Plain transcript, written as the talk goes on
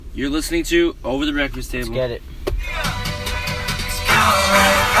You're listening to Over the Breakfast Table. Let's get it.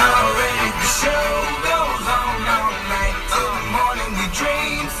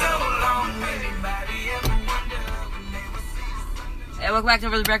 Hey, welcome back to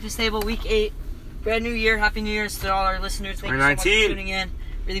Over the Breakfast Table, Week 8. Brand new year. Happy New Year's to all our listeners. Thank you so much for tuning in.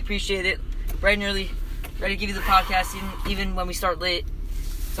 Really appreciate it. Bright and early. Ready to give you the podcast even when we start late.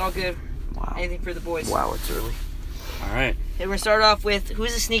 It's all good. Wow. Anything for the boys. Wow, it's early. All right. Hey, we're going to start off with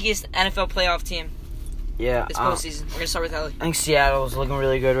who's the sneakiest NFL playoff team Yeah. this postseason. We're going to start with Ellie. I think Seattle's looking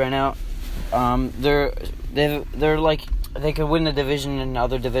really good right now. They're like they could win the division in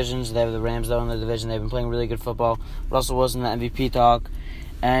other divisions. They have the Rams though in the division. They've been playing really good football. Russell was in the MVP talk,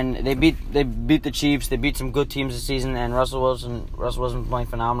 and they beat the Chiefs. They beat some good teams this season, and Russell wasn't playing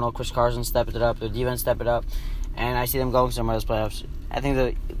phenomenal. Chris Carson stepped it up. The defense stepped it up, and I see them going somewhere this playoffs. I think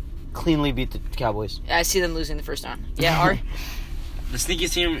they cleanly beat the Cowboys. Yeah, I see them losing the first round. Yeah, Ari? The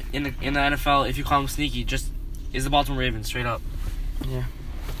sneakiest team in the NFL, if you call them sneaky, just is the Baltimore Ravens, straight up. Yeah.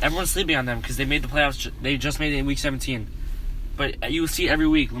 Everyone's sleeping on them because they made the playoffs. They just made it in Week 17. But you see every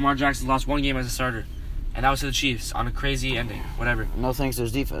week, Lamar Jackson lost one game as a starter. And that was to the Chiefs on a crazy ending. Whatever. No thanks to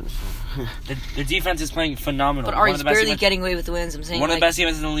his defense. Their defense is playing phenomenal. But Ari's barely getting away with the wins. I'm saying one of the best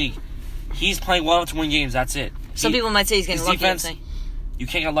defenses in the league. He's playing well to win games. That's it. Some people might say he's getting lucky. Defense, you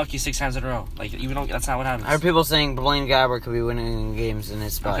can't get lucky 6 times in a row. Like that's not what happens. I heard people saying Blaine Gabbert could be winning games in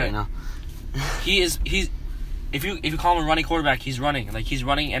his spot. Okay. You know. He's if you call him a running quarterback, he's running. Like he's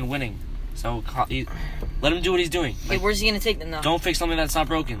running and winning. So let him do what he's doing. Like, where's he going to take them now? Don't fix something that's not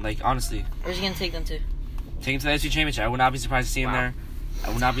broken. Like honestly. Where's he going to take them to? Take him to the AFC Championship. I would not be surprised to see him there. I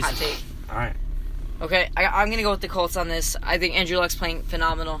would not be Hot take. All right. Okay, I'm going to go with the Colts on this. I think Andrew Luck's playing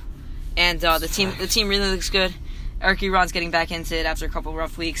phenomenal. And the team really looks good. Eric Ebron's getting back into it after a couple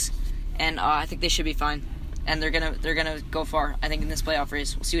rough weeks. And I think they should be fine. And they're gonna go far, I think, in this playoff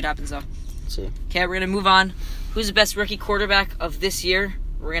race. We'll see what happens, though. See. Okay, we're going to move on. Who's the best rookie quarterback of this year?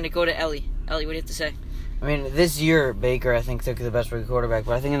 We're going to go to Ellie. Ellie, what do you have to say? I mean, this year, Baker, I think, took the best rookie quarterback.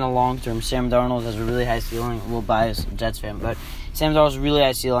 But I think in the long term, Sam Darnold has a really high ceiling. We'll bias Jets fan. But Sam Darnold's a really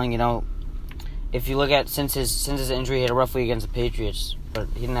high ceiling. You know, if you look at since his injury, he had a rough week against the Patriots. But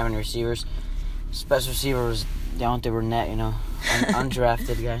he didn't have any receivers. His best receiver was Deontay Burnett, you know,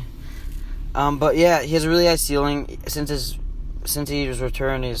 undrafted guy. But yeah, he has a really high ceiling. Since he was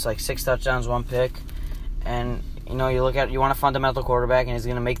returned, he's like 6 touchdowns, 1 pick. And you know, you want a fundamental quarterback, and he's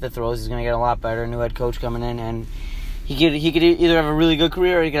going to make the throws. He's going to get a lot better. New head coach coming in, and he could either have a really good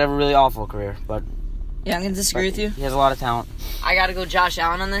career or he could have a really awful career. But yeah, I'm going to disagree with you. He has a lot of talent. I got to go Josh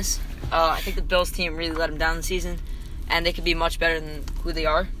Allen on this. I think the Bills team really let him down this season, and they could be much better than who they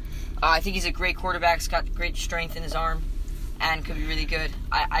are. I think he's a great quarterback. He's got great strength in his arm, and could be really good.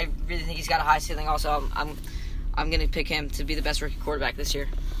 I really think he's got a high ceiling. Also, I'm going to pick him to be the best rookie quarterback this year.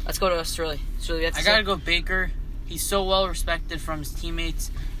 Let's go to Sterling. I got to go Baker. He's so well respected from his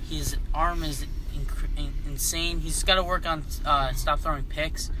teammates. His arm is insane. He's got to work on stop throwing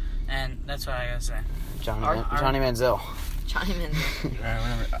picks, and that's what I gotta say. Johnny Manziel. Johnny Manziel. All right,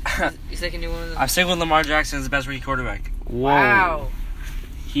 whatever. You think can do one of them? I'm sticking with Lamar Jackson as the best rookie quarterback. Whoa. Wow.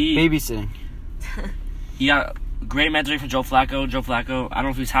 Babysitting. He got great mentoring from Joe Flacco. I don't know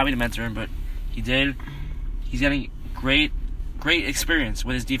if he was happy to mentor him, but he did. He's getting great experience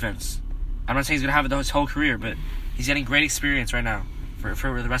with his defense. I'm not saying he's going to have it his whole career, but he's getting great experience right now for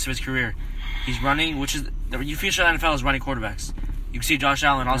the rest of his career. He's running, which is the future of the NFL is running quarterbacks. You can see Josh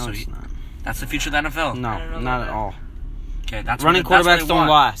Allen also. No, it's not. That's the future of the NFL. No, not at all. Okay, that's running quarterbacks don't want.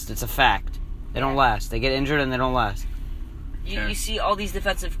 last. It's a fact. They don't last. They get injured and they don't last. You see all these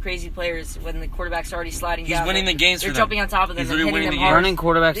defensive crazy players when the quarterback's already sliding down. He's winning the games for them. They're jumping on top of them and hitting them hard. Running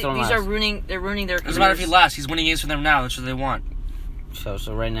quarterbacks don't last. They're ruining their careers. Doesn't matter if he lasts. He's winning games for them now. That's what they want. So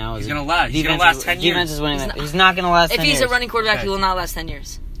right now he's gonna last. He's gonna last 10 years. Defense is winning. He's not gonna last 10 years. If he's a running quarterback, he will not last 10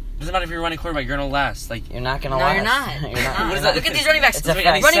 years. Doesn't matter if you're a running quarterback. You're gonna last. Like you're not gonna no, last. You're not. You're not. What is that? Look at these running backs.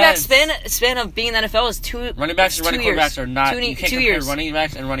 Running back span of being in the NFL is 2 years. Running backs and running quarterbacks are not. You can't compare years. running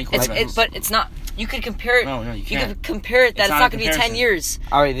backs and running quarterbacks. But it's not. You could compare it. No, you can't. You could compare it that it's not going to be 10 years.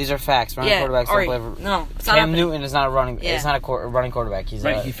 Alright, these are facts. Running quarterbacks don't play. No, it's not. Cam Newton is not a running. Yeah. It's not a running quarterback. He's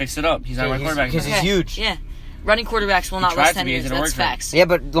right. He fixed it up. He's not a running quarterback because he's huge. Yeah, running quarterbacks will not last 10 years. That's facts. Yeah,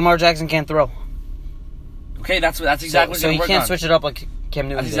 but Lamar Jackson can't throw. Okay, that's exactly so what he's going to work on. So he can't switch it up like Cam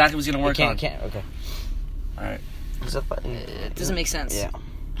Newton. That's exactly what he's going to work on. Can't. Okay. All right. It doesn't make sense. Yeah.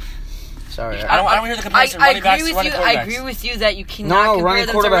 Sorry. I don't hear the comparison. I agree with you that you cannot compare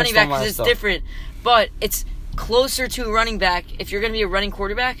them to running back because it's different. But it's closer to a running back if you're going to be a running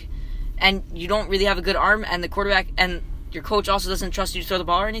quarterback and you don't really have a good arm and the quarterback and your coach also doesn't trust you to throw the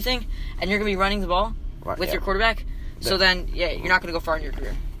ball or anything and you're going to be running the ball with your quarterback. So then, you're not going to go far in your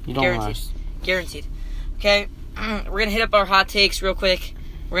career. You don't Guaranteed. lose. Guaranteed. Okay, we're going to hit up our hot takes real quick.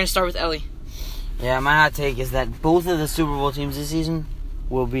 We're going to start with Ellie. Yeah, my hot take is that both of the Super Bowl teams this season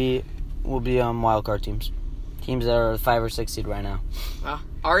will be wild card teams. Teams that are 5 or 6 seed right now. Wow.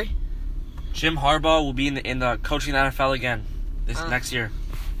 Ari? Jim Harbaugh will be in the coaching the NFL again this next year.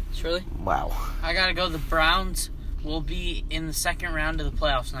 Surely? Wow. I gotta go. The Browns will be in the second round of the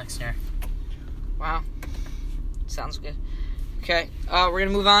playoffs next year. Wow. Sounds good. Okay, we're going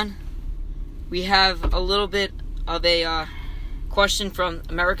to move on. We have a little bit of a question from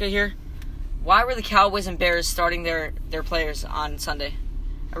America here. Why were the Cowboys and Bears starting their players on Sunday?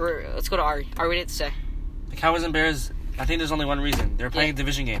 Let's go to Ari. Ari, what do you have to say? The Cowboys and Bears, I think there's only one reason. They're playing a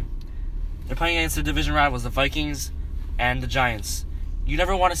division game. They're playing against the division rivals, the Vikings and the Giants. You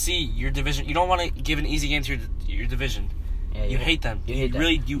never want to see your division. You don't want to give an easy game to your division. Yeah, you hate them. You hate them.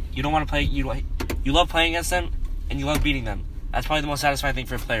 Really, you don't want to play. You love playing against them, and you love beating them. That's probably the most satisfying thing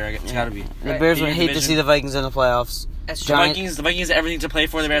for a player. It's got to be. The Bears would Beating hate to division. see the Vikings in the playoffs. That's The Vikings have everything to play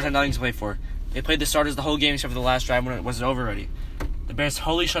for. The Bears have nothing to play for. They played the starters the whole game except for the last drive when it wasn't over already. The Bears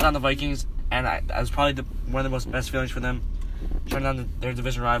totally shut down the Vikings, and that was probably one of the most best feelings for them, shutting down their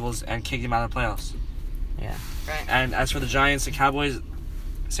division rivals and kicking them out of the playoffs. Yeah. Right. And as for the Giants, the Cowboys,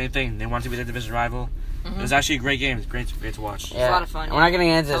 same thing. They wanted to be their division rival. It was actually a great game. It was great to watch. Yeah. a lot of fun, We're not getting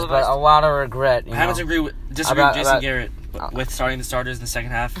into this, but Televised. a lot of regret. I haven't disagree with Jason Garrett with starting the starters in the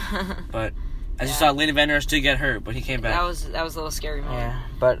second half, but as you saw, Leighton Van Der Esch did get hurt, but he came back. That was a little scary moment. Yeah,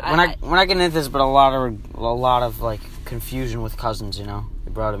 but we're not getting into this, but a lot of like confusion with Cousins. You know,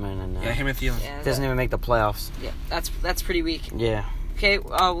 they brought him in, and Him and Thielen. Yeah, doesn't even make the playoffs. Yeah, that's pretty weak. Yeah. Okay,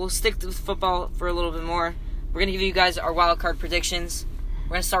 we'll stick with football for a little bit more. We're going to give you guys our wild card predictions.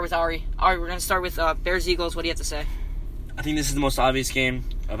 We're going to start with Ari. Ari, we're going to start with Bears-Eagles. What do you have to say? I think this is the most obvious game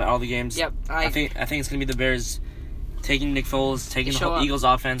of all the games. Yep. I think it's going to be the Bears taking Nick Foles, taking the show whole up. Eagles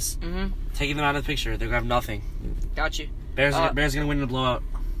offense, Mm-hmm. taking them out of the picture. They're going to have nothing. Got you. Bears going to win in a blowout.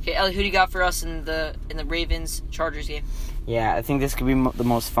 Okay, Ellie, who do you got for us in the Ravens-Chargers game? Yeah, I think this could be the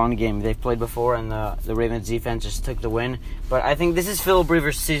most fun game they've played before, and the Ravens defense just took the win. But I think this is Philip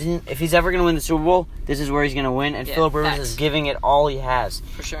Rivers' season. If he's ever going to win the Super Bowl, this is where he's going to win, and Yeah, Philip Rivers facts. is giving it all he has.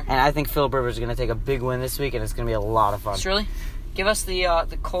 For sure. And I think Philip Rivers is going to take a big win this week, and it's going to be a lot of fun. Shirley, give us the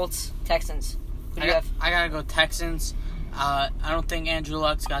Colts-Texans. Who do you have? I gotta go Texans. I don't think Andrew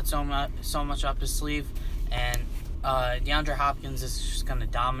Luck's got so much up his sleeve, and DeAndre Hopkins is just gonna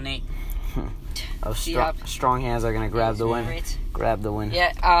dominate. Strong hands are going to grab the win. Great. Grab the win.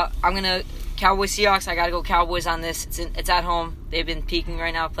 Yeah, I'm going to Cowboys-Seahawks. I got to go Cowboys on this. It's at home. They've been peaking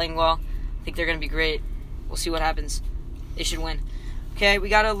right now, playing well. I think they're going to be great. We'll see what happens. They should win. Okay, we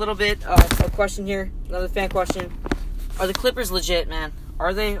got a little bit a question here. Another fan question. Are the Clippers legit, man?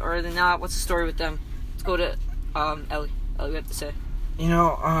 Are they or are they not? What's the story with them? Let's go to Ellie. Ellie, what do you have to say? You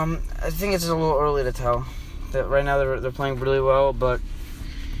know, I think it's a little early to tell. That right now they're playing really well, but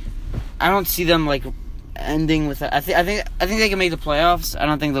I don't see them like ending with that. I think they can make the playoffs. I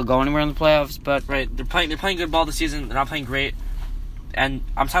don't think they'll go anywhere in the playoffs, but Right, they're playing good ball this season. They're not playing great, and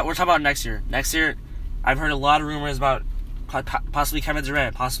we're talking about next year. Next year, I've heard a lot of rumors about possibly Kevin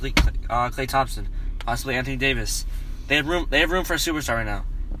Durant, possibly Klay Thompson, possibly Anthony Davis. They have room for a superstar right now,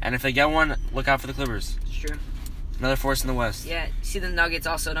 and if they get one, look out for the Clippers. It's true. Another force in the West. Yeah, you see the Nuggets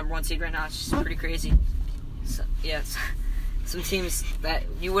also number 1 seed right now. It's just pretty crazy. So, yeah, some teams that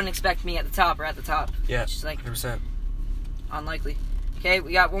you wouldn't expect me at the top are at the top. Yeah, Which is like 100%. unlikely. Okay,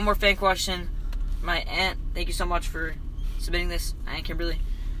 we got one more fan question. My aunt, thank you so much for submitting this. Aunt Kimberly.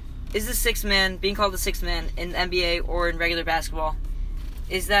 Is the sixth man, being called the sixth man in the NBA or in regular basketball,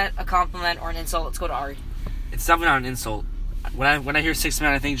 is that a compliment or an insult? Let's go to Ari. It's definitely not an insult. When I hear sixth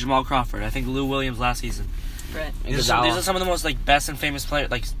man, I think Jamal Crawford. I think Lou Williams last season. Right. These are some of the most best and famous players.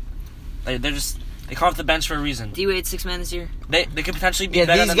 They come off the bench for a reason. D-Wade sixth man this year. They could potentially be yeah,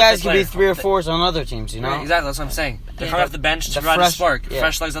 better these than guys the could be player. 3 or 4s on other teams. You know, Right, exactly. That's what I'm saying. They're Yeah. coming off the bench to The provide a fresh- spark, yeah.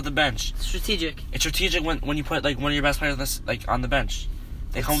 fresh legs off the bench. Strategic. It's strategic when you put one of your best players on the bench.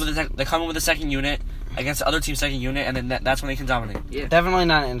 They come in with a second unit against the other team's second unit, and then that's when they can dominate. Yeah. definitely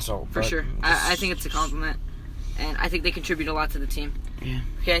not an insult For but sure. I think it's a compliment. And I think they contribute a lot to the team. Yeah.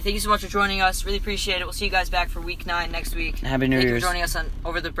 Okay, thank you so much for joining us. Really appreciate it. We'll see you guys back for week 9 next week. Happy New Thank you Year's. for joining us on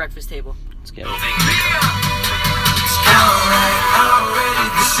Over the Breakfast Table. Let's get it. Alright, already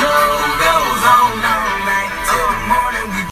the show goes on.